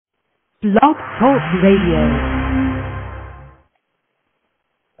Blog Talk Radio.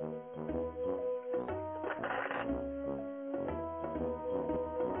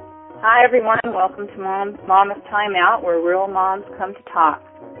 Hi everyone, welcome to Mama's Timeout, where real moms come to talk.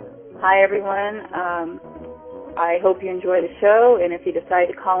 Hi everyone, I hope you enjoy the show, and if you decide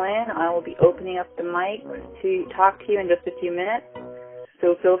to call in, I will be opening up the mic to talk to you in just a few minutes.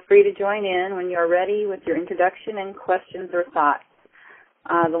 So feel free to join in when you're ready with your introduction and questions or thoughts.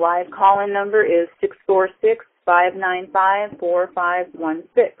 The live call-in number is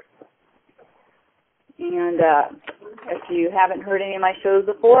 646-595-4516. And if you haven't heard any of my shows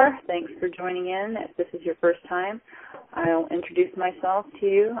before, thanks for joining in. If this is your first time, I'll introduce myself to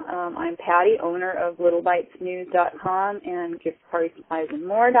you. I'm Patty, owner of LittleBitesNews.com and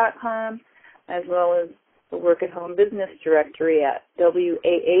GiftPartySuppliesAndMore.com, as well as the Work at Home Business Directory at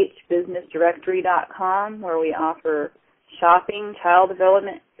WAHBusinessDirectory.com, where we offer shopping, child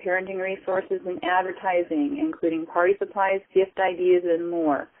development, parenting resources, and advertising, including party supplies, gift ideas, and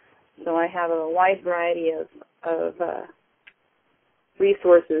more. So I have a wide variety of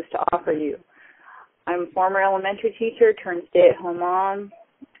resources to offer you. I'm a former elementary teacher turned stay-at-home mom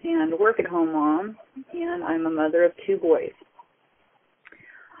and work-at-home mom, and I'm a mother of 2 boys.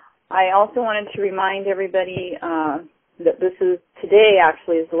 I also wanted to remind everybody that today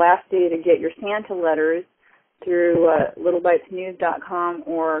actually is the last day to get your Santa letters through LittleBitesNews.com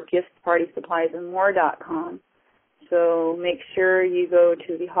or GiftPartySuppliesAndMore.com. So make sure you go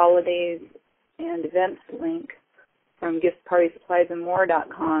to the holidays and events link from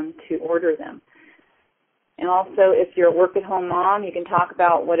GiftPartySuppliesAndMore.com to order them. And also, if you're a work-at-home mom, you can talk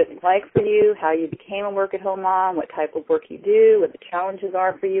about what it's like for you, how you became a work-at-home mom, what type of work you do, what the challenges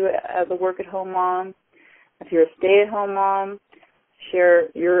are for you as a work-at-home mom. If you're a stay-at-home mom, share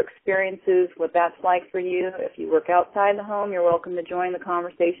your experiences, what that's like for you. If you work outside the home, you're welcome to join the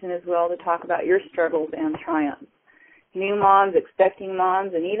conversation as well to talk about your struggles and triumphs. New moms, expecting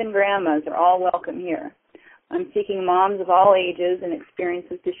moms, and even grandmas are all welcome here. I'm seeking moms of all ages and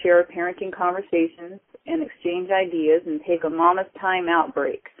experiences to share parenting conversations and exchange ideas and take a Mama's Timeout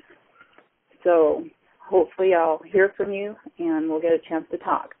break. So hopefully I'll hear from you and we'll get a chance to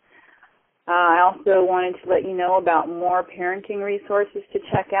talk. I also wanted to let you know about more parenting resources to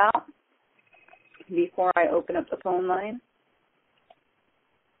check out before I open up the phone line.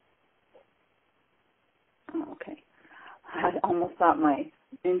 Okay. I almost thought my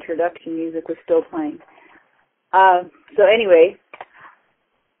introduction music was still playing. So anyway,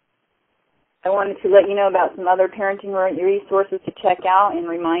 I wanted to let you know about some other parenting resources to check out and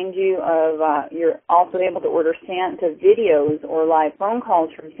remind you of you're also able to order Santa videos or live phone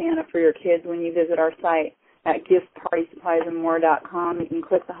calls from Santa for your kids when you visit our site at GiftPartySuppliesAndMore.com. You can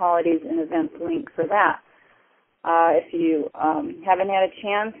click the holidays and events link for that. If you haven't had a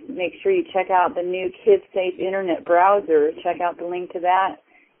chance, make sure you check out the new kid-safe internet browser. Check out the link to that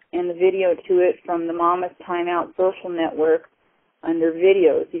and the video to it from the Mama's Timeout social network under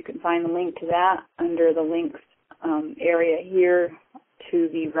videos. You can find the link to that under the links area here to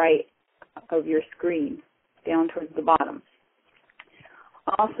the right of your screen, down towards the bottom.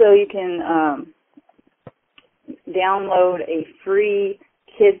 Also, you can download a free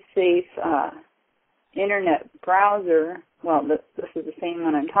kid-safe internet browser. Well, this is the same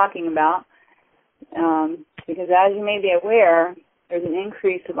one I'm talking about, because as you may be aware, there's an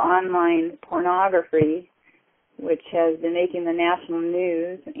increase of online pornography, which has been making the national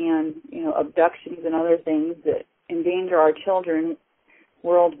news, and abductions and other things that endanger our children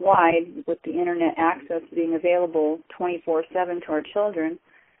worldwide, with the internet access being available 24/7 to our children,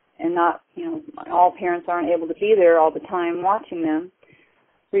 and not all parents aren't able to be there all the time watching them.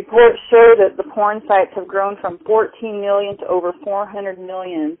 Reports show that the porn sites have grown from 14 million to over 400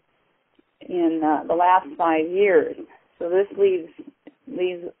 million in the last 5 years. So this leaves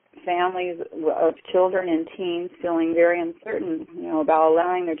families of children and teens feeling very uncertain, about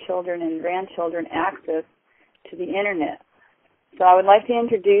allowing their children and grandchildren access to the internet. So I would like to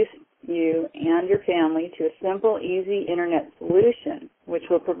introduce you and your family to a simple, easy internet solution, which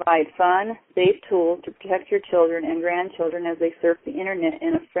will provide fun, safe tools to protect your children and grandchildren as they surf the internet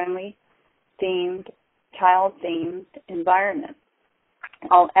in a friendly, child-themed environment.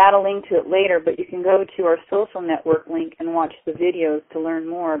 I'll add a link to it later, but you can go to our social network link and watch the videos to learn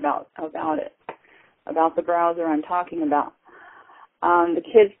more about it, about the browser I'm talking about. The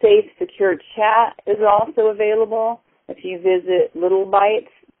Kid-Safe Secure Chat is also available. If you visit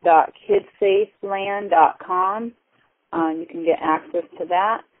littlebites.kidsafeland.com, you can get access to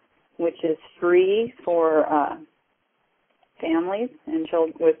that, which is free for families and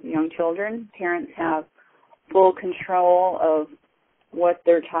with young children. Parents have full control of what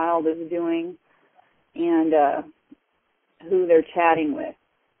their child is doing and who they're chatting with.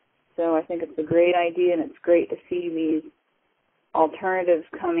 So I think it's a great idea, and it's great to see these alternatives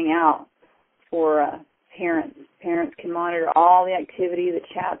coming out for parents. Parents can monitor all the activity. The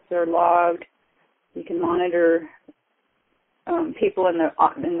chats are logged. You can monitor people in the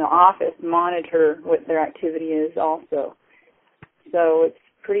office monitor what their activity is also. So it's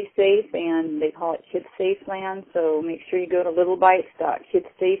pretty safe, and they call it Kids Safe Land. So make sure you go to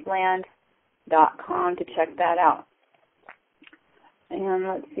littlebites.kidsafeland.com to check that out. And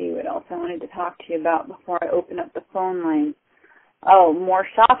let's see what else I wanted to talk to you about before I open up the phone line. Oh, more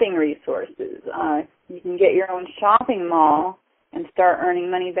shopping resources. You can get your own shopping mall and start earning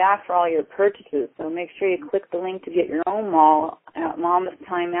money back for all your purchases. So make sure you click the link to get your own mall at Mama's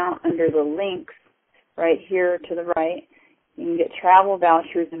Timeout under the links right here to the right. You can get travel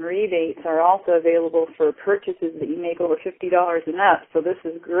vouchers, and rebates are also available for purchases that you make over $50 and up. So this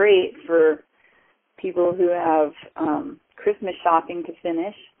is great for people who have Christmas shopping to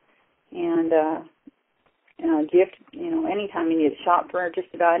finish, and gift, anytime you need to shop for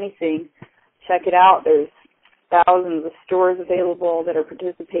just about anything, check it out. There's thousands of stores available that are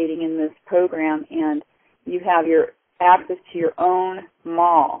participating in this program, and you have your access to your own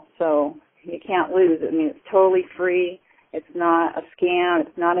mall, so you can't lose it. I mean, it's totally free. It's not a scam.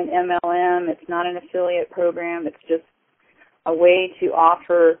 It's not an MLM. It's not an affiliate program. It's just a way to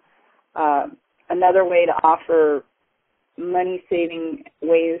offer, another way to offer money-saving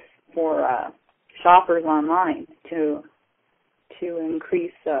ways for shoppers online to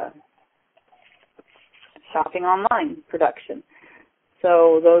increase shopping online production.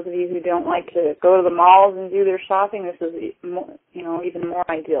 So those of you who don't like to go to the malls and do their shopping, this is even more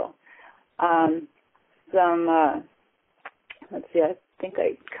ideal. Let's see, I think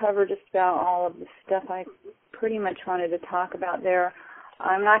I covered just about all of the stuff I pretty much wanted to talk about there.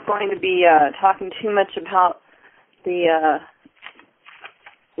 I'm not going to be talking too much about the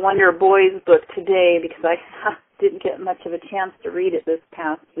Wonder Boys book today because I didn't get much of a chance to read it this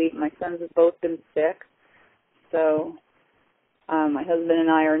past week. My sons have both been sick, so my husband and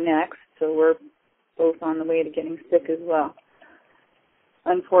I are next, so we're both on the way to getting sick as well,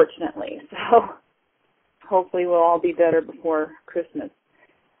 unfortunately. So hopefully we'll all be better before Christmas.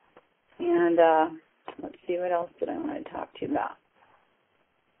 And let's see, what else did I want to talk to you about?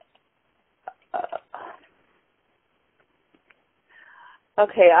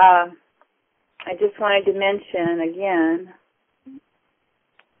 Okay, I just wanted to mention again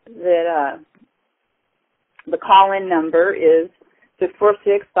that the call-in number is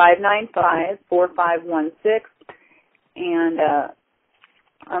 646-595-4516, and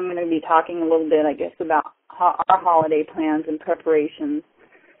I'm going to be talking a little bit, I guess, about our holiday plans and preparations,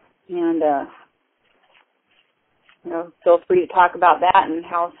 and feel free to talk about that and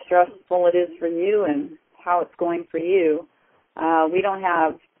how stressful it is for you and how it's going for you. We don't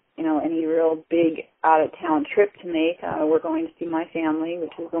have, any real big out-of-town trip to make. We're going to see my family,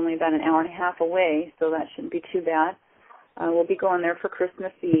 which is only about an hour and a half away, so that shouldn't be too bad. We'll be going there for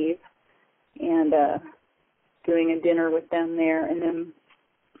Christmas Eve and doing a dinner with them there, and then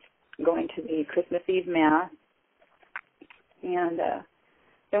going to the Christmas Eve Mass. And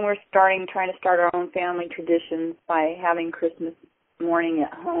then we're trying to start our own family traditions by having Christmas morning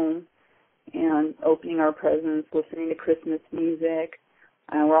at home and opening our presents, listening to Christmas music.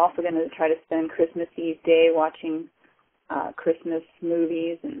 We're also going to try to spend Christmas Eve day watching Christmas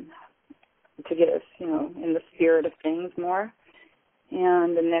movies and to get us, in the spirit of things more.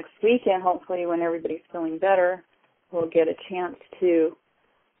 And the next weekend, hopefully when everybody's feeling better, we'll get a chance to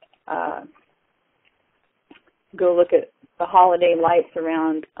go look at the holiday lights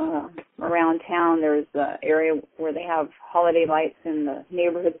around town. There's an area where they have holiday lights in the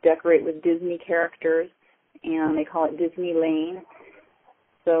neighborhood decorate with Disney characters, and they call it Disney Lane.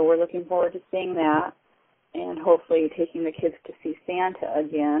 So we're looking forward to seeing that, and hopefully taking the kids to see Santa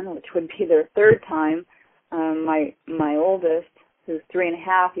again, which would be their third time. My oldest, who's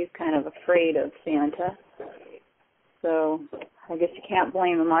 3.5, he's kind of afraid of Santa. So I guess you can't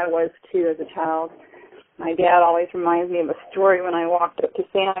blame him. I was too as a child. My dad always reminds me of a story when I walked up to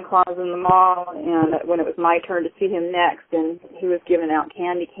Santa Claus in the mall, and when it was my turn to see him next, and he was giving out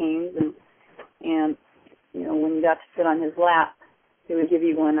candy canes, and when you got to sit on his lap, he would give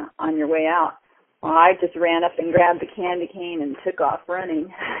you one on your way out. Well, I just ran up and grabbed the candy cane and took off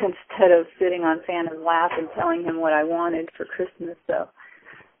running instead of sitting on Santa's lap and telling him what I wanted for Christmas. So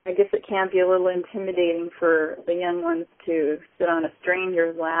I guess it can be a little intimidating for the young ones to sit on a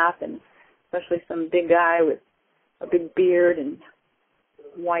stranger's lap, and especially some big guy with a big beard and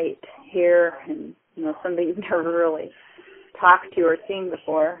white hair and, somebody you've never really talked to or seen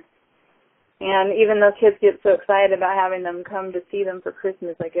before. And even though kids get so excited about having them come to see them for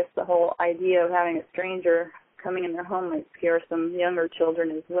Christmas, I guess the whole idea of having a stranger coming in their home might scare some younger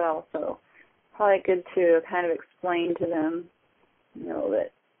children as well. So probably good to kind of explain to them, you know,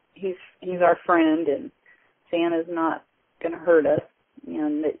 that he's our friend and Santa's not going to hurt us,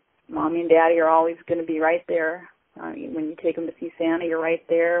 and that Mommy and Daddy are always going to be right there. When you take them to see Santa, you're right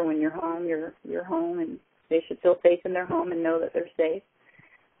there. When you're home, you're home, and they should feel safe in their home and know that they're safe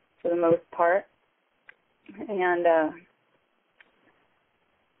for the most part. And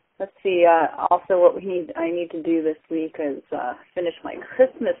let's see, also what I need to do this week is finish my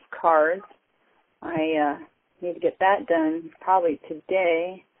Christmas cards. I need to get that done probably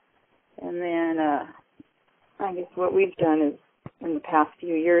today. And then I guess what we've done is, in the past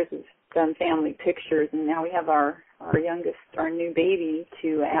few years, is done family pictures, and now we have our youngest, our new baby,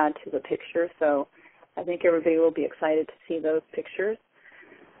 to add to the picture. So I think everybody will be excited to see those pictures.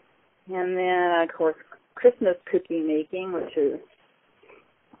 And then, of course, Christmas cookie making, which is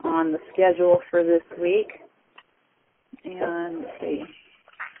on the schedule for this week. And let's see,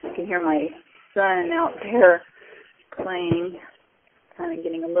 I can hear my son out there playing, kind of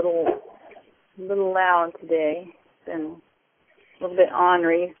getting a little loud today. It's been a little bit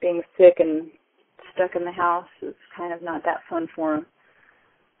ornery. Being sick and stuck in the house is kind of not that fun for him.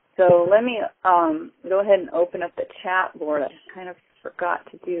 So let me go ahead and open up the chat board. I kind of forgot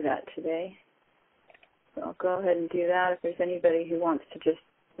to do that today. So I'll go ahead and do that. If there's anybody who wants to just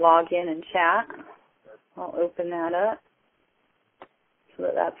log in and chat, I'll open that up so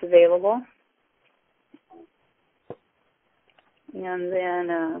that that's available. And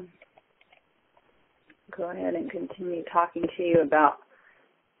then go ahead and continue talking to you about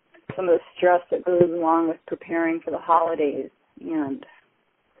some of the stress that goes along with preparing for the holidays. And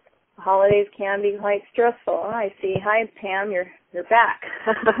the holidays can be quite stressful. Oh, I see. Hi, Pam. You're back.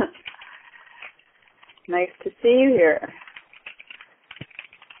 Nice to see you here.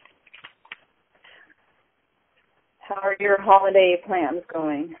 How are your holiday plans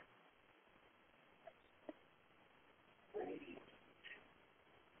going?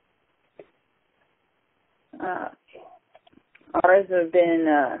 Ours have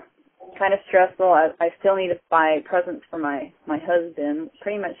been kind of stressful. I still need to buy presents for my husband.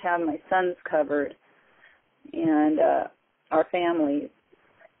 Pretty much have my sons covered and our families.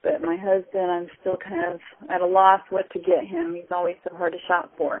 But my husband, I'm still kind of at a loss what to get him. He's always so hard to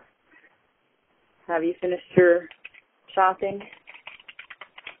shop for. Have you finished your shopping?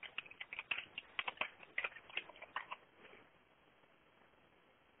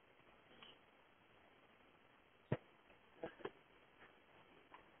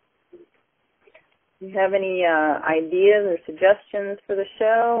 Do you have any ideas or suggestions for the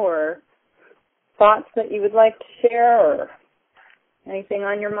show, or thoughts that you would like to share, or anything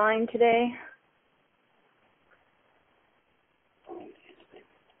on your mind today?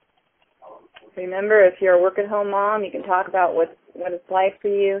 Remember, if you're a work-at-home mom, you can talk about what it's like for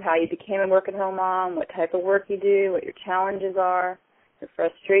you, how you became a work-at-home mom, what type of work you do, what your challenges are, your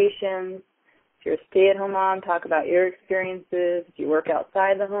frustrations. If you're a stay-at-home mom, talk about your experiences. If you work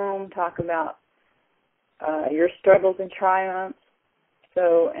outside the home, talk about your struggles and triumphs.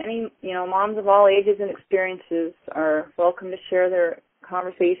 So moms of all ages and experiences are welcome to share their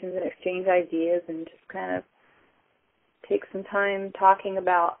conversations and exchange ideas and just kind of take some time talking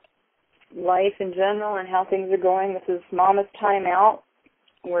about life in general and how things are going. This is Mama's Time Out,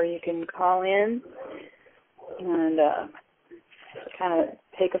 where you can call in and kind of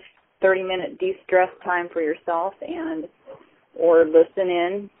take a 30-minute de-stress time for yourself, and or listen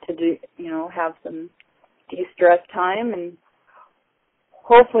in to do, have some de-stress time, and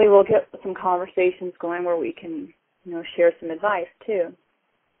hopefully we'll get some conversations going where we can, share some advice too.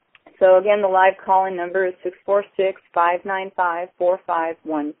 So again, the live call-in number is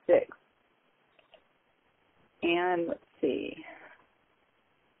 646-595-4516. And let's see.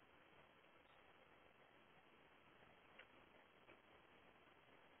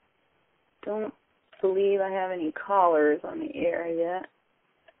 Don't believe I have any callers on the air yet.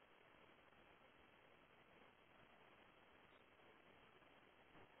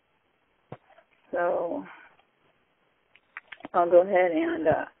 So I'll go ahead and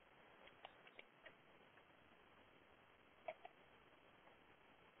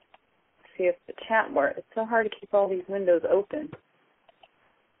see if the chat bar, it's so hard to keep all these windows open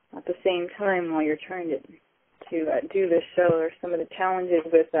at the same time while you're trying to do this show. There's some of the challenges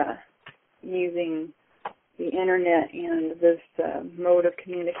with using the internet and this mode of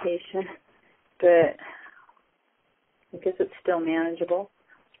communication, but I guess it's still manageable.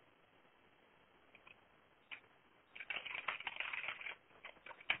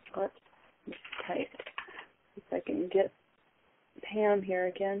 let's type if I can get Pam here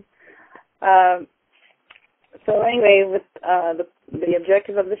again. So anyway, with the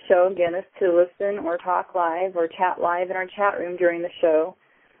objective of the show, again, is to listen or talk live or chat live in our chat room during the show.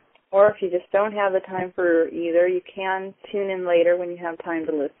 Or if you just don't have the time for either, you can tune in later when you have time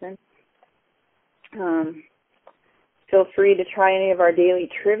to listen. Feel free to try any of our daily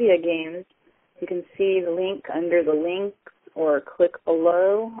trivia games. You can see the link under the links or click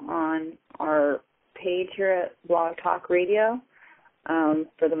below on our page here at Blog Talk Radio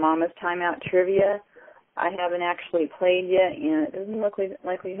for the Mama's Timeout Trivia. I haven't actually played yet, and it doesn't look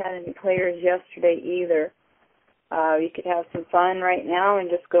like we had any players yesterday either. You could have some fun right now and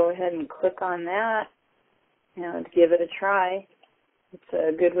just go ahead and click on that and give it a try. It's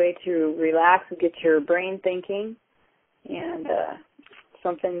a good way to relax and get your brain thinking, and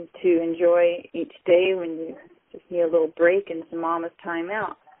something to enjoy each day when you just need a little break and some Mama's time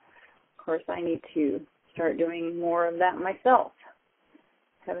out. Of course, I need to start doing more of that myself.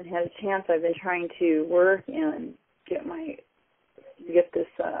 Haven't had a chance. I've been trying to work and get this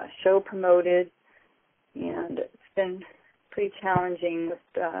show promoted, and it's been pretty challenging with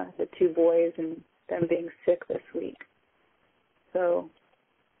the two boys and them being sick this week. So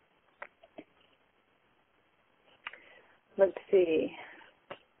let's see.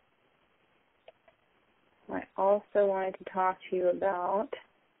 I also wanted to talk to you about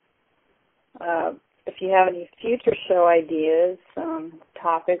if you have any future show ideas,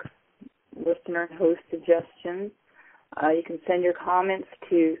 topics, listener and host suggestions, you can send your comments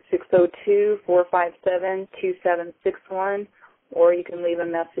to 602-457-2761, or you can leave a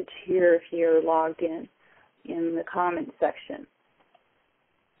message here if you're logged in the comments section.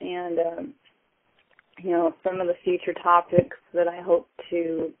 And, some of the future topics that I hope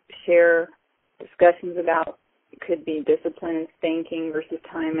to share discussions about could be discipline and spanking versus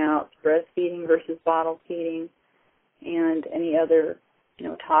timeouts, breastfeeding versus bottle feeding, and any other,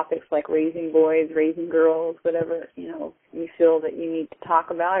 topics like raising boys, raising girls, whatever, you feel that you need to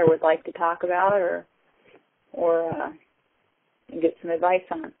talk about or would like to talk about or get some advice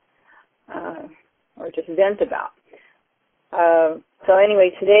on or just vent about. So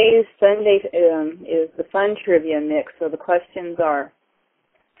anyway, today's Sunday is the fun trivia mix, so the questions are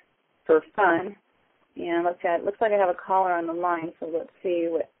for fun. And let's see, it looks like I have a caller on the line, so let's see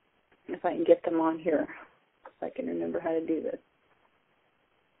if I can get them on here, if I can remember how to do this.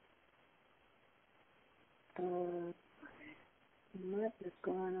 What is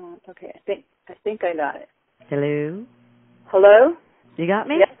going on? Okay, I think I got it. Hello? Hello? You got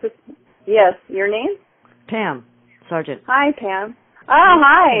me? Yes. Your name? Pam, Sergeant. Hi, Pam. Oh,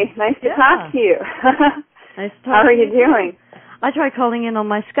 hi. Nice to talk to you. Nice to talk How are you doing? I tried calling in on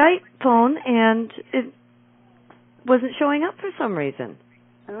my Skype phone, and it wasn't showing up for some reason.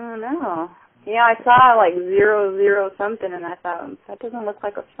 Oh, no. Yeah, I saw like 00 something, and I thought, that doesn't look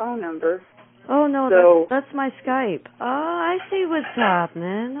like a phone number. Oh, no, so, that's my Skype. Oh, I see what's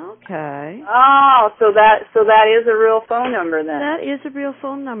happening. Okay. Oh, so that is a real phone number then. That is a real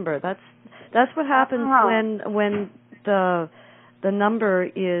phone number. That's what happens when the number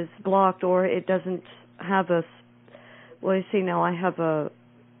is blocked or it doesn't have a. Well, you see, now I have a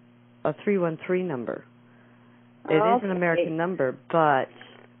 313 number. It is an American number, but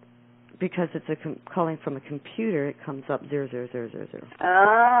because it's calling from a computer, it comes up 00000.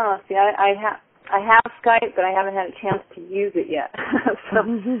 Oh, see, I have Skype, but I haven't had a chance to use it yet. So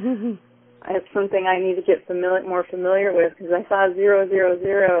it's something I need to get more familiar with, because I saw 000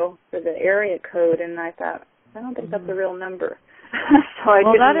 for the area code, and I thought, I don't think that's a real number. So I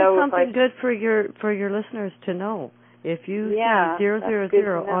didn't that know is something good for your listeners to know. If you see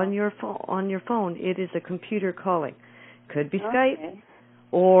 000 on your phone, it is a computer calling. Could be Skype,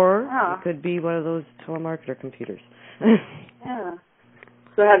 or it could be one of those telemarketer computers. Yeah.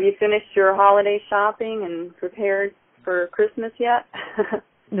 So have you finished your holiday shopping and prepared for Christmas yet?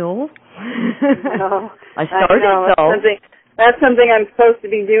 No. No. I started, That's something I'm supposed to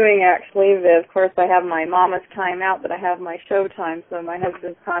be doing, actually. Of course, I have my Mama's time out, but I have my show time, so my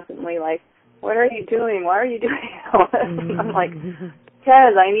husband's constantly like, what are you doing? Why are you doing all this? And I'm like,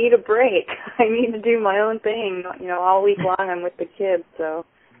 Ted, I need a break. I need to do my own thing. All week long I'm with the kids, so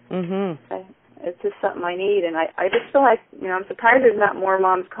it's just something I need. And I just feel like, I'm surprised there's not more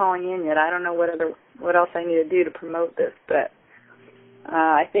moms calling in yet. I don't know what else I need to do to promote this, but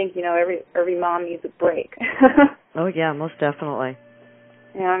I think, every mom needs a break. Oh, yeah, most definitely.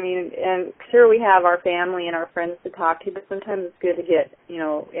 Yeah, and sure, we have our family and our friends to talk to, but sometimes it's good to get,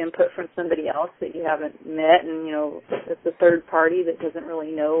 input from somebody else that you haven't met, and, it's a third party that doesn't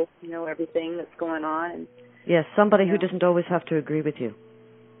really know everything that's going on. And, yes, somebody who doesn't always have to agree with you.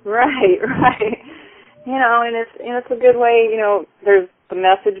 Right, right. And it's a good way. There's the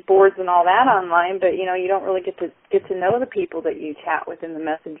message boards and all that online, but you don't really get to know the people that you chat with in the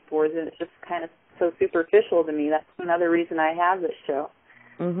message boards, and it's just kind of so superficial to me. That's another reason I have this show.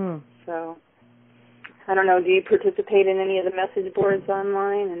 Mhm. So I don't know. Do you participate in any of the message boards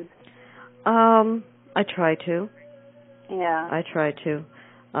online? I try to. Yeah. I try to.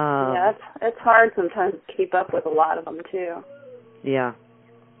 Yeah, it's hard sometimes to keep up with a lot of them too. Yeah.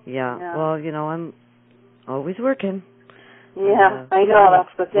 Well, I'm always working. Yeah, I know,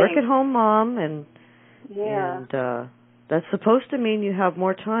 that's the thing. Work at home mom, and that's supposed to mean you have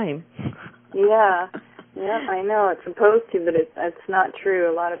more time. Yeah, I know it's supposed to, but it's not true.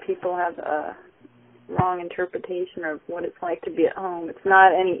 A lot of people have a wrong interpretation of what it's like to be at home. It's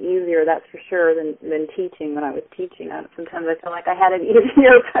not any easier, that's for sure, than teaching. When I was teaching, sometimes I feel like I had it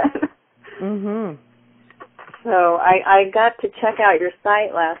easier. Mhm. So I got to check out your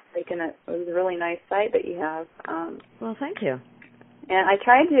site last week, and it was a really nice site that you have. Well, thank you. And I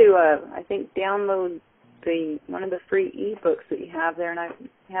tried to, I think, download one of the free e-books that you have there, and I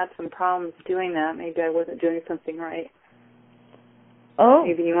had some problems doing that. Maybe I wasn't doing something right. Oh.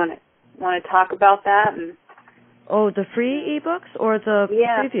 Maybe you want to talk about that? The free e-books or the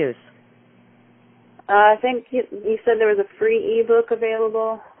previews? I think you said there was a free e-book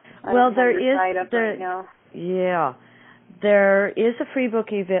available. Well, there is. Right now. Yeah, there is a free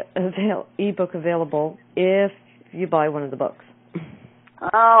book e-book available if you buy one of the books.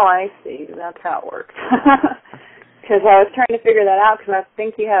 Oh, I see. That's how it works. Because I was trying to figure that out, because I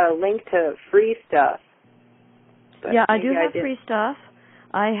think you have a link to free stuff. But yeah, I do have free stuff.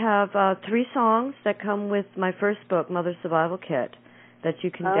 I have 3 songs that come with my first book, Mother Survival Kit, that you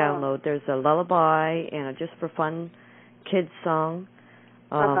can download. There's a lullaby and a just for fun kids song,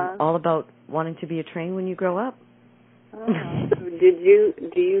 all about wanting to be a train when you grow up. Oh. Do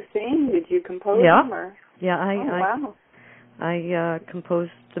you sing? Did you compose them? Or? Yeah, wow. I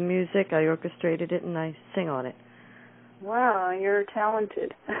composed the music, I orchestrated it, and I sing on it. Wow, you're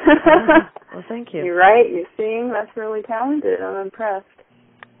talented. Well, thank you. You write, you sing, that's really talented. I'm impressed.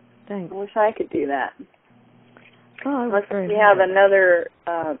 Thanks. I wish I could do that. Oh, we have another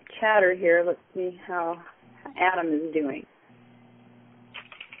chatter here. Let's see how Adam is doing.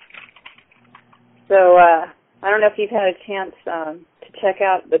 So I don't know if you've had a chance to check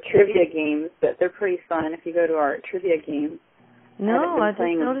out the trivia games, but they're pretty fun if you go to our trivia games. No, I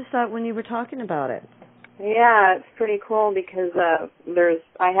just noticed that when you were talking about it. Yeah, it's pretty cool because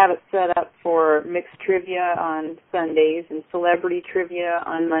I have it set up for mixed trivia on Sundays and celebrity trivia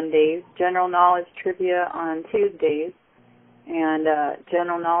on Mondays, general knowledge trivia on Tuesdays, and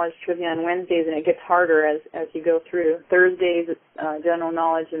general knowledge trivia on Wednesdays, and it gets harder as you go through. Thursdays it's general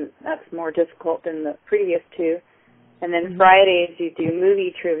knowledge, and that's more difficult than the previous 2. And then Fridays you do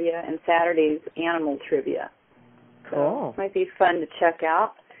movie trivia, and Saturdays animal trivia. Cool. So it might be fun to check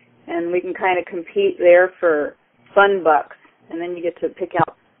out. And we can kind of compete there for fun bucks, and then you get to pick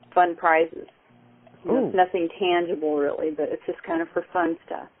out fun prizes. It's nothing tangible, really, but it's just kind of for fun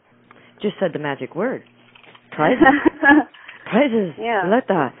stuff. Just said the magic word. Prizes. Prizes. Yeah. I like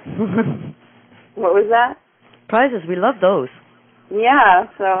that. What was that? Prizes. We love those. Yeah,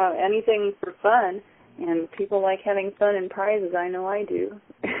 so anything for fun. And people like having fun and prizes. I know I do.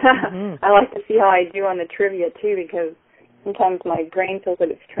 I like to see how I do on the trivia, too, because sometimes my brain feels like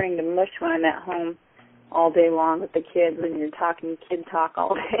it's turning to mush when I'm at home all day long with the kids and you're talking kid talk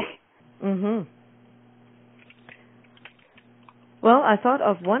all day. Mhm. Well, I thought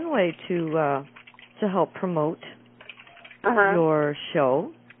of one way to help promote your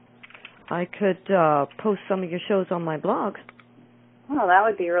show. I could post some of your shows on my blog. Oh, that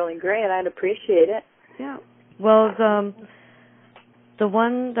would be really great. I'd appreciate it. Yeah. Well, the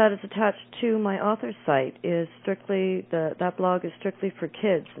one that is attached to my author's site is strictly that blog is strictly for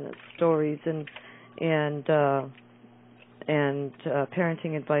kids, and it's stories and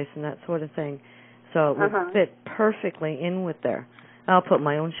parenting advice and that sort of thing. So it would fit perfectly in with there. I'll put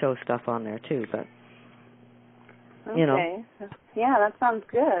my own show stuff on there too, but you know. Okay. Yeah, that sounds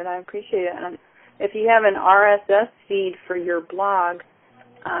good. I appreciate it. And if you have an RSS feed for your blog,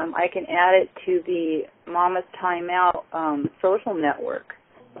 I can add it to the Mama's Timeout social network.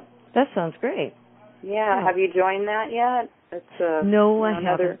 That sounds great. Yeah. Have you joined that yet? It's no, I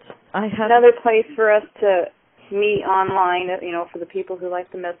haven't. Another place for us to meet online, for the people who like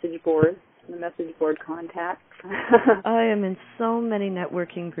the message board contacts. I am in so many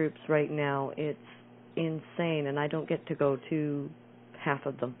networking groups right now. It's insane, and I don't get to go to half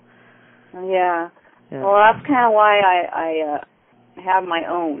of them. Yeah. Well, that's kind of why I have my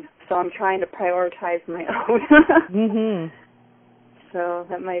own. So I'm trying to prioritize my own. So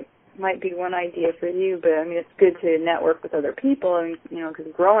that might be one idea for you, but I mean, it's good to network with other people. I mean,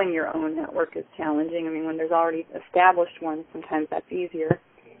 because growing your own network is challenging. I mean, when there's already established ones, sometimes that's easier.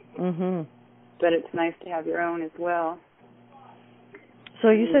 Mhm. But it's nice to have your own as well. So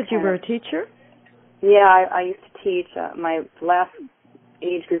you said you were a teacher? Yeah, I used to teach. My last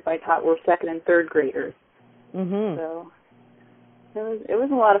age group I taught were 2nd and 3rd graders. Mhm. So it was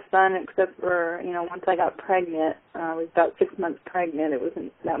a lot of fun, except for, once I got pregnant, I was about 6 months pregnant, it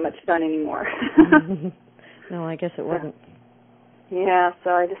wasn't that much fun anymore. No, I guess it wasn't. Yeah,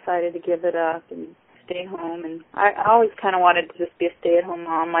 so I decided to give it up and stay home. And I always kind of wanted to just be a stay-at-home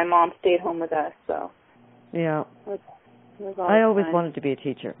mom. My mom stayed home with us, so. Yeah. It was I always fun. wanted to be a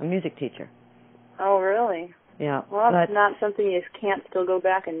teacher, a music teacher. Oh, really? Yeah. Well, that's not something you can't still go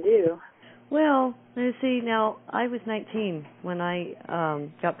back and do. Well, you see, now, I was 19 when I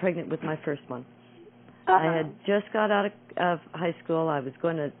got pregnant with my first one. I had just got out of high school. I was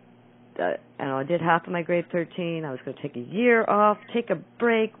going to, I did half of my grade 13. I was going to take a year off, take a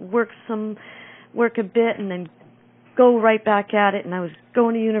break, work a bit, and then go right back at it. And I was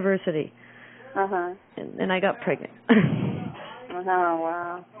going to university. And I got pregnant. Oh,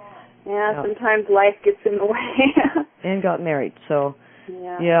 wow. Yeah, sometimes life gets in the way. And got married, so.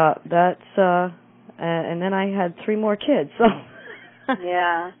 Yeah, that's, and then I had 3 more kids, so.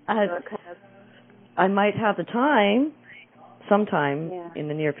 Yeah. I might have the time sometime in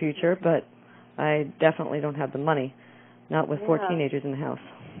the near future, but I definitely don't have the money, not with 4 teenagers in the house.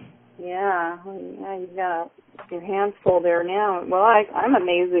 Yeah, you've got your hands full there now. Well, I'm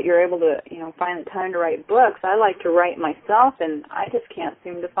amazed that you're able to, find the time to write books. I like to write myself, and I just can't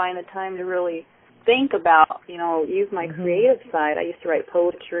seem to find the time to really think about, use my creative side. I used to write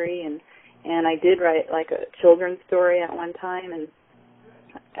poetry, and I did write like a children's story at one time, and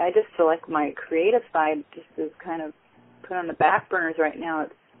I just feel like my creative side just is kind of put on the back burners right now.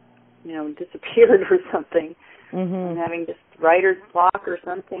 It's, disappeared or something. I'm having just writer's block or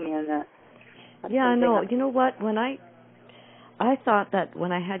something, and yeah, I know. You know what? When I thought that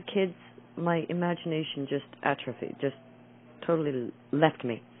when I had kids, my imagination just atrophied, just totally left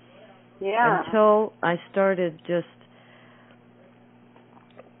me. Yeah. Until I started just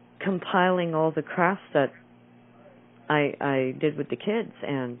compiling all the crafts that I did with the kids,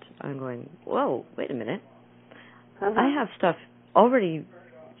 and I'm going, whoa, wait a minute. I have stuff already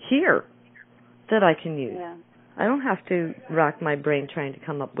here that I can use. Yeah. I don't have to rack my brain trying to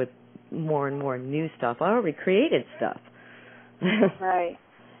come up with more and more new stuff. I already created stuff. Right.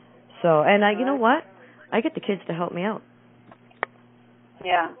 So, and you know what? I get the kids to help me out.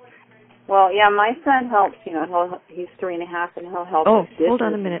 Yeah. Well, yeah, my son helps, he's 3.5, and he'll help. Oh, hold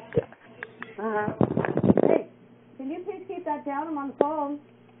on a minute. Hey, can you please keep that down? I'm on the phone.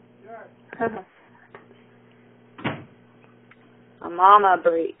 Sure. A mama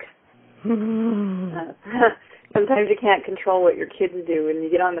break. Sometimes you can't control what your kids do when you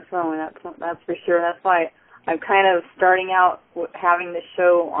get on the phone. That's for sure. That's why I'm kind of starting out having the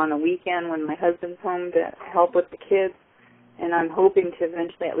show on a weekend when my husband's home to help with the kids, and I'm hoping to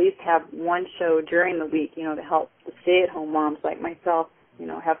eventually at least have one show during the week, to help the stay-at-home moms like myself,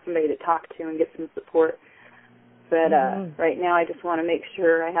 have somebody to talk to and get some support. But right now I just want to make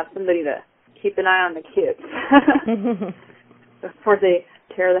sure I have somebody to keep an eye on the kids before they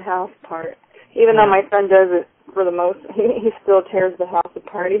tear the house apart. Even though my son does it for the most, he still tears the house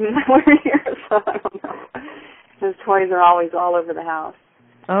apart even when we're here, so I don't know. His toys are always all over the house.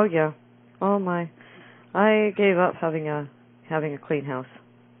 Oh, yeah. Oh, my. I gave up having a clean house.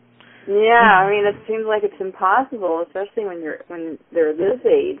 Yeah, I mean, it seems like it's impossible, especially when they're this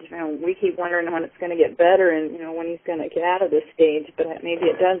age. We keep wondering when it's going to get better and, when he's going to get out of this stage, but maybe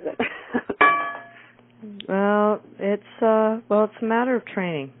it doesn't. Well, it's a matter of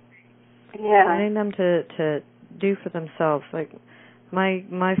training. Yeah. Training them to do for themselves. Like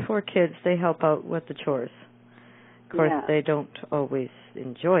my 4 kids, they help out with the chores. Of course, they don't always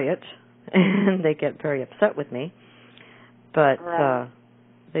enjoy it, and they get very upset with me. But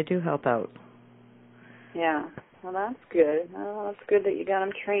they do help out. Yeah. Well, that's good. Well, that's good that you got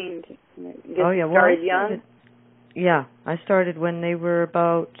them trained. Started young? Yeah, I started when they were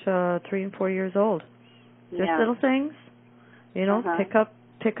about 3 and 4 years old. Just little things, pick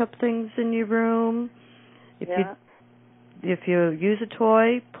up things in your room. If you use a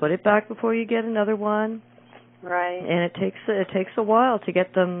toy, put it back before you get another one. Right. And it takes a while to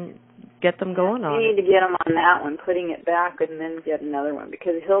get them going on. You need to get him on that one, putting it back, and then get another one,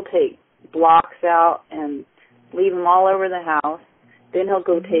 because he'll take blocks out and leave them all over the house. Then he'll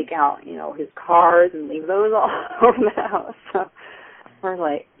go take out, his cars and leave those all over the house. So we're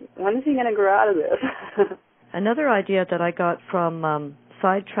like, when is he going to grow out of this? Another idea that I got from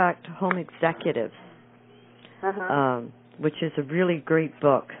Sidetracked Home Executives, which is a really great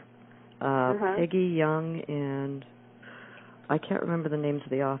book. Peggy Young and I can't remember the names of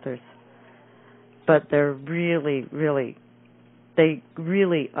the authors, but they're really, really, they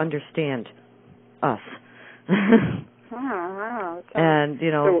really understand us. Okay. And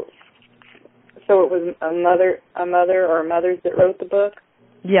so it was a mother or mothers that wrote the book.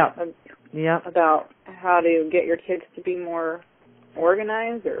 Yeah. About how to get your kids to be more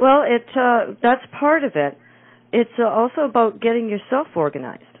organized. Or? Well, that's part of it. It's also about getting yourself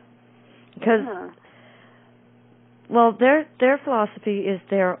organized. Because, well, their philosophy is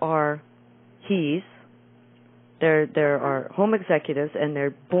there are he's, there are home executives, and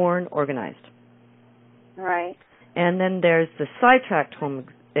they're born organized. Right. And then there's the sidetracked home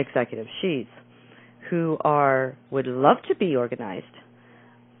executive, she's, who would love to be organized,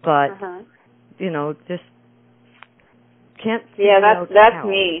 but, just can't. Yeah, that's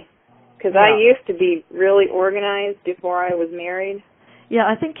me. Because I used to be really organized before I was married. Yeah,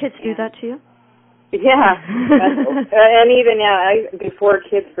 I think kids do that to you. Yeah, and even before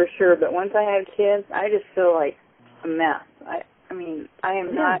kids for sure. But once I have kids, I just feel like a mess. I mean, I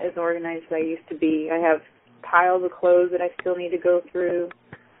am not as organized as I used to be. I have piles of clothes that I still need to go through.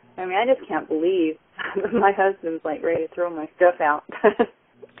 I mean, I just can't believe my husband's like ready to throw my stuff out.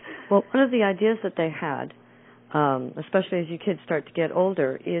 Well, one of the ideas that they had, especially as your kids start to get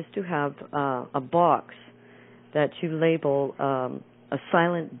older, is to have a box that you label a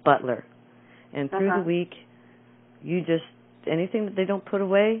silent butler. And through the week, anything that they don't put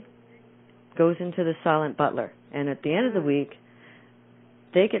away goes into the silent butler. And at the end of the week,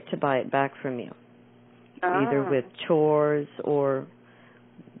 they get to buy it back from you, either with chores or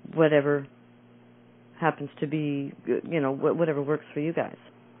whatever happens to be, whatever works for you guys.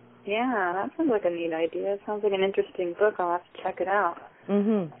 Yeah, that sounds like a neat idea. It sounds like an interesting book. I'll have to check it out.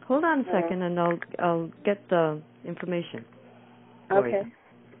 Hold on a second, and I'll get the information. Okay.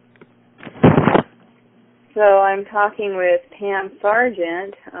 So I'm talking with Pam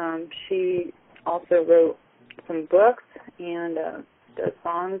Sargent. She also wrote some books and does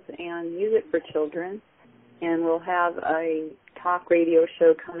songs and music for children. And we'll have a talk radio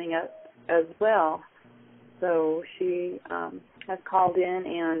show coming up as well. So she has called in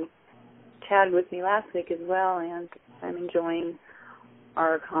and chatted with me last week as well, and I'm enjoying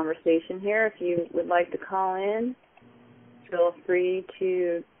our conversation here. If you would like to call in, feel free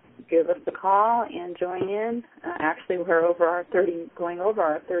to give us a call and join in. Actually, we're going over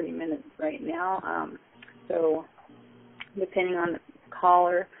our 30 minutes right now. So depending on the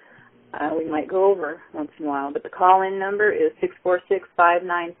caller, we might go over once in a while. But the call-in number is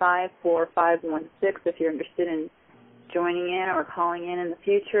 646-595-4516 if you're interested in joining in or calling in the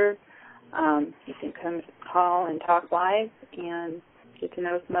future. You can come call and talk live and get to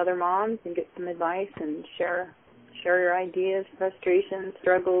know some other moms and get some advice and share your ideas, frustrations,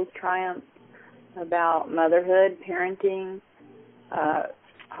 struggles, triumphs about motherhood, parenting,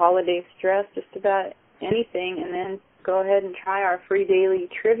 holiday stress, just about anything. And then go ahead and try our free daily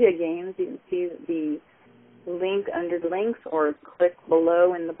trivia games. You can see the link under links or click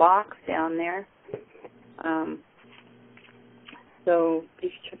below in the box down there. So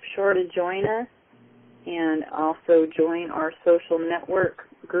be sure to join us and also join our social network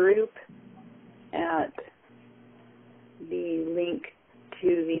group at the link to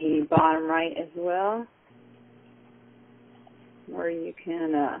the bottom right as well, where you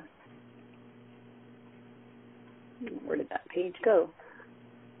can, where did that page go?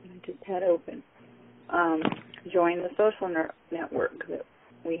 I just had open. Join the social network that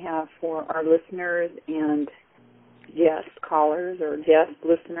we have for our listeners and guest callers or guest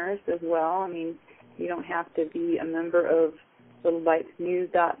listeners as well. I mean, you don't have to be a member of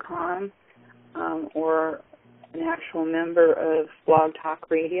littlebitesnews.com or an actual member of Blog Talk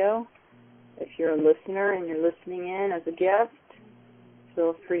Radio. If you're a listener and you're listening in as a guest,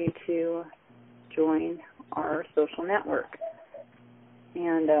 feel free to join our social network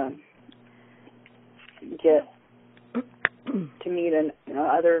and get to meet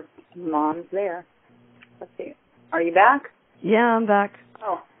other moms there. Let's see. Are you back? Yeah, I'm back.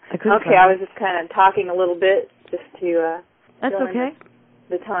 Oh, okay. I was just kind of talking a little bit just to that's okay.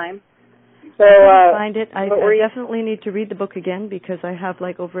 The time. So find it. I definitely need to read the book again because I have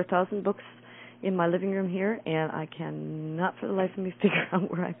like over 1,000 books in my living room here, and I cannot for the life of me figure out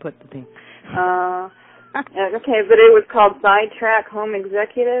where I put the thing. Okay, but it was called Sidetracked Home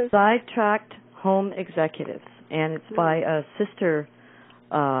Executives? Sidetracked Home Executives, and it's by sister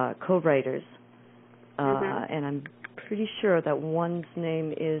co-writers, and I'm pretty sure that one's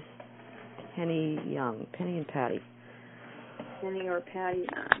name is Penny Young. Penny and Patty. Penny or Patty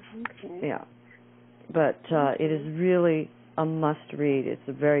Young. Okay. Yeah. But it is really a must-read. It's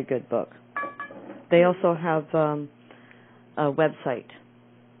a very good book. They also have a website,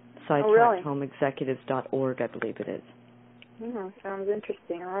 sidetrackhomeexecutives.org, I believe it is. Sounds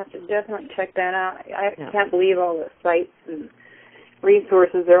interesting. I'll have to definitely check that out. I can't believe all the sites and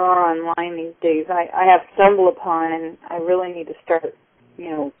resources there are online these days. I have stumbled upon, and I really need to start,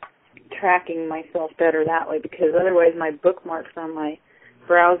 tracking myself better that way, because otherwise my bookmarks on my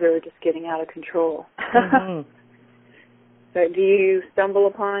browser are just getting out of control. So do you stumble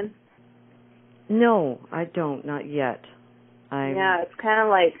upon? No, I don't, not yet. Yeah, it's kind of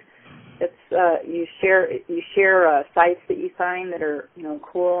like you share sites that you find that are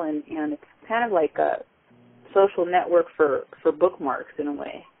cool, and it's kind of like a social network for bookmarks in a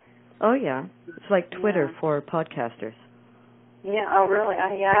way. Oh yeah, it's like Twitter for podcasters. Yeah. Oh really?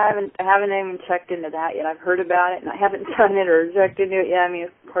 I haven't even checked into that yet. I've heard about it, and I haven't done it or checked into it yet. I mean,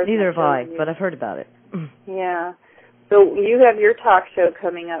 of course. Neither have I, but I've heard about it. Yeah. So you have your talk show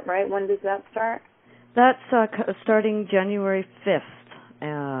coming up, right? When does that start? That's starting January 5th.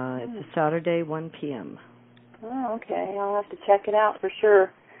 It's a Saturday, 1 p.m. Oh, okay. I'll have to check it out for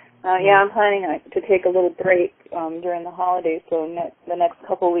sure. I'm planning to take a little break during the holidays, so the next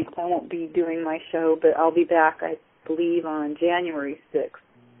couple of weeks I won't be doing my show, but I'll be back, I believe, on January 6th.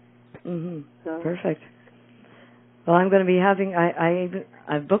 So. Perfect. Well, I'm going to be having,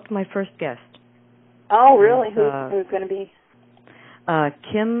 I've booked my first guest. Oh, really? Who's going to be?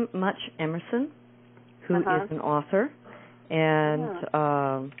 Kim Much Emerson, who is an author,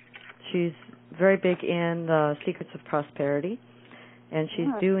 and she's very big in the Secrets of Prosperity, and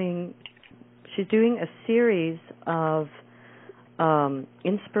she's doing a series of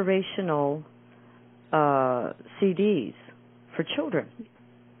inspirational CDs for children.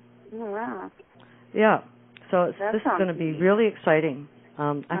 Oh, wow. Yeah. So this is going to be really exciting,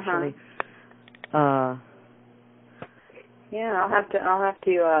 actually. Yeah, I'll have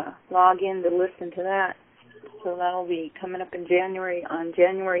to log in to listen to that. So that'll be coming up on January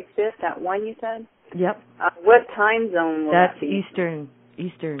 5th at 1, you said? Yep. What time zone will that be? That's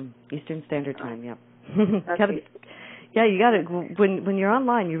Eastern Standard Time, yep. Okay. You got to, when you're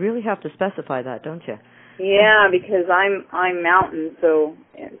online, you really have to specify that, don't you? Yeah, because I'm mountain, so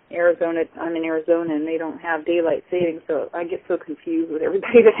I'm in Arizona, and they don't have daylight savings, so I get so confused with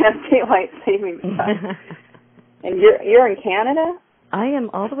everybody that has daylight savings time. And you're in Canada? I am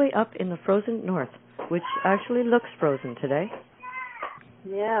all the way up in the frozen north, which actually looks frozen today.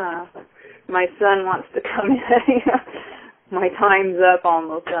 Yeah. My son wants to come in. My time's up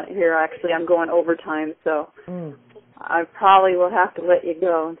almost here, actually. I'm going overtime, so I probably will have to let you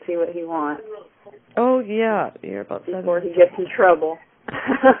go and see what he wants. Oh, yeah. You're about 7 before he gets in trouble.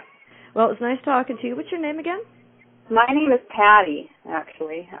 Well, it's nice talking to you. What's your name again? My name is Patty,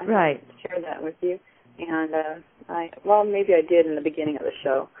 actually. Right. I shared that with you. And maybe I did in the beginning of the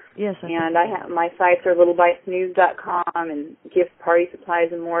show. Yes. And I have my sites are littlebitesnews.com and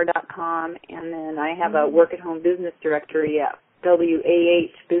giftpartysuppliesandmore.com, and then I have a work-at-home business directory at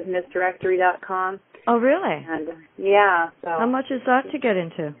wahbusinessdirectory.com. Oh, really? And yeah. So how much is that to get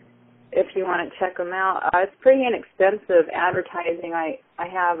into? If you want to check them out, it's pretty inexpensive advertising. I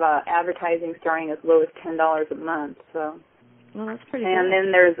have advertising starting as low as $10 a month. So. Well, that's pretty good. And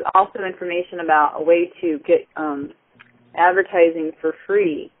then there's also information about a way to get advertising for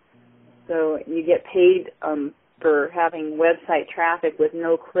free. So you get paid for having website traffic with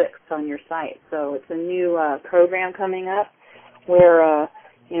no clicks on your site. So it's a new program coming up where,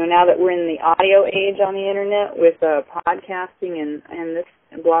 now that we're in the audio age on the Internet with podcasting and this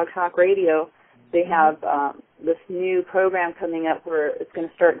Blog Talk Radio, they have this new program coming up where it's going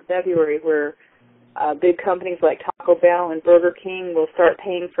to start in February where big companies like Taco Bell and Burger King will start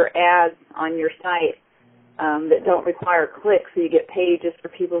paying for ads on your site that don't require clicks, so you get paid just for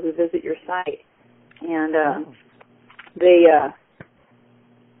people who visit your site. And they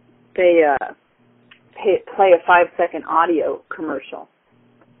play a 5-second audio commercial.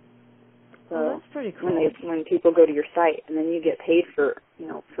 So that's pretty cool. When people go to your site, and then you get paid for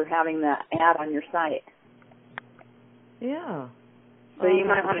having that ad on your site. Yeah. So you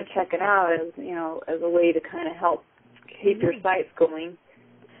might want to check it out as a way to kind of help keep your sites going.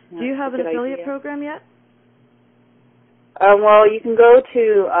 Do you have an affiliate program yet? Well, you can go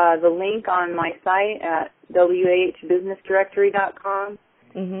to the link on my site at wahbusinessdirectory.com,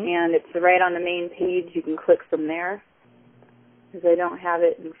 and it's right on the main page. You can click from there, because I don't have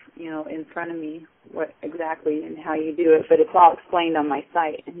it, in front of me what exactly and how you do it, but it's all explained on my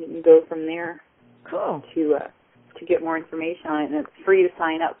site, and you can go from there. Cool. To to get more information on it, and it's free to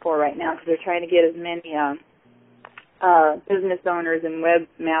sign up for right now because they're trying to get as many business owners and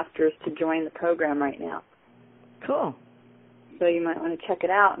webmasters to join the program right now. Cool. So you might want to check it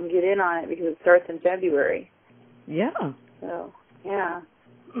out and get in on it because it starts in February. Yeah. So, yeah.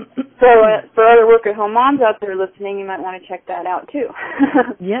 So for other work-at-home moms out there listening, you might want to check that out, too.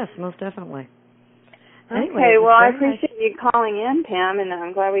 Yes, most definitely. Okay, anyway, well, I appreciate you calling in, Pam, and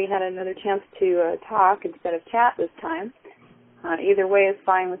I'm glad we had another chance to talk instead of chat this time. Either way is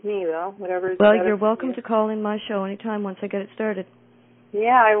fine with me, though. Whatever. Well, you're welcome to call in my show anytime once I get it started.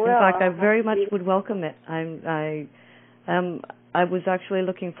 Yeah, I will. In fact, I very much would welcome it. I was actually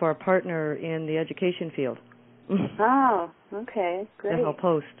looking for a partner in the education field. Oh, okay, great. To help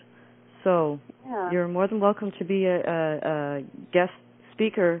host. So yeah. You're more than welcome to be a guest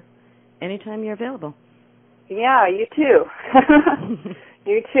speaker anytime you're available. Yeah, you too.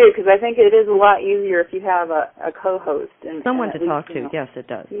 You too, because I think it is a lot easier if you have a co-host and someone to least, talk to. Yes, it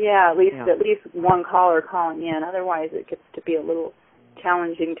does. Yeah, at least one caller calling in. Otherwise, it gets to be a little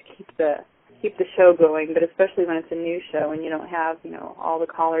challenging to keep the show going. But especially when it's a new show and you don't have all the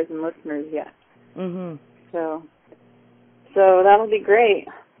callers and listeners yet. Mhm. So that'll be great.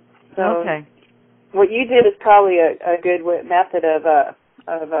 So okay. What you did is probably a good method of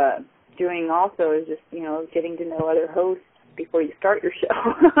doing also is just getting to know other hosts before you start your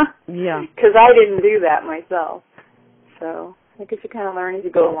show. Yeah. Because I didn't do that myself. So I guess you kind of learn as you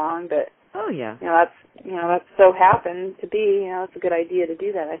go along. But oh yeah. That's so happened to be. It's a good idea to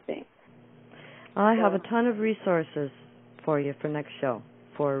do that. I think. I have a ton of resources for you for next show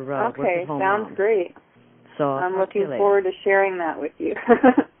for okay, home sounds moms. Great. So I'm looking forward to sharing that with you.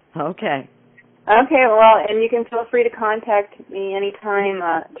 Okay. Okay, well, and you can feel free to contact me anytime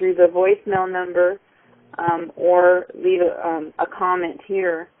through the voicemail number or leave a comment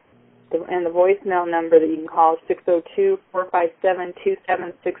here. And the voicemail number that you can call is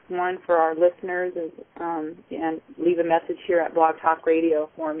 602-457-2761 for our listeners, and leave a message here at Blog Talk Radio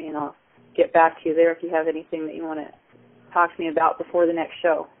for me, and I'll get back to you there if you have anything that you want to talk to me about before the next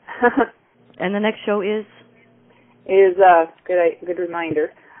show. And the next show is good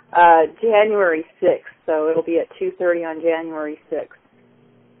reminder. January 6th, so it'll be at 2:30 on January 6th.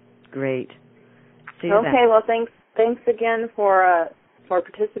 Great. See you okay, then. Well, thanks again for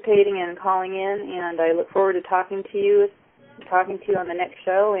participating and calling in, and I look forward to talking to you on the next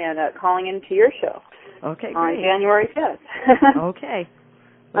show and calling into your show. Okay, on great. January 5th. Okay.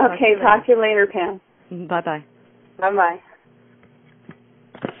 Okay, talk to you later, Pam. Bye-bye. Bye-bye.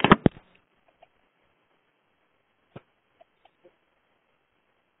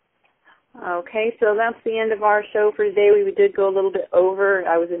 Okay, so that's the end of our show for today. We did go a little bit over.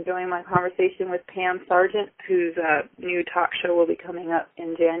 I was enjoying my conversation with Pam Sargent, whose new talk show will be coming up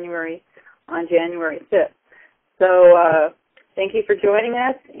in January, on January 5th. So thank you for joining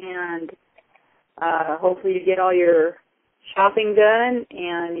us, and hopefully you get all your shopping done,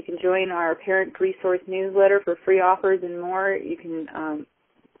 and you can join our Parent Resource newsletter for free offers and more. You can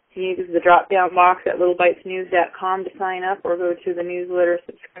use the drop-down box at littlebitesnews.com to sign up, or go to the newsletter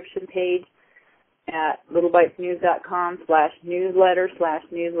subscription page at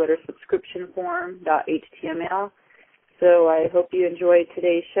littlebitesnews.com/newsletter/newsletter subscription form.html. So I hope you enjoyed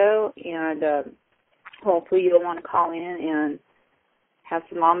today's show, and hopefully you'll want to call in and have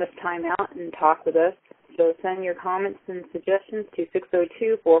some Mama's Time Out and talk with us. So send your comments and suggestions to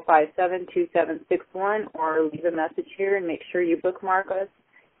 602-457-2761, or leave a message here, and make sure you bookmark us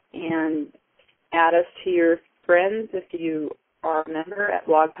and add us to your friends if you are a member at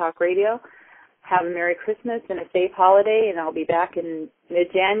Blog Talk Radio. Have a Merry Christmas and a safe holiday, and I'll be back in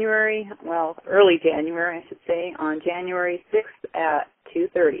mid-January, well, early January, I should say, on January 6th at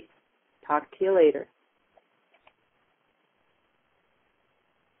 2:30. Talk to you later.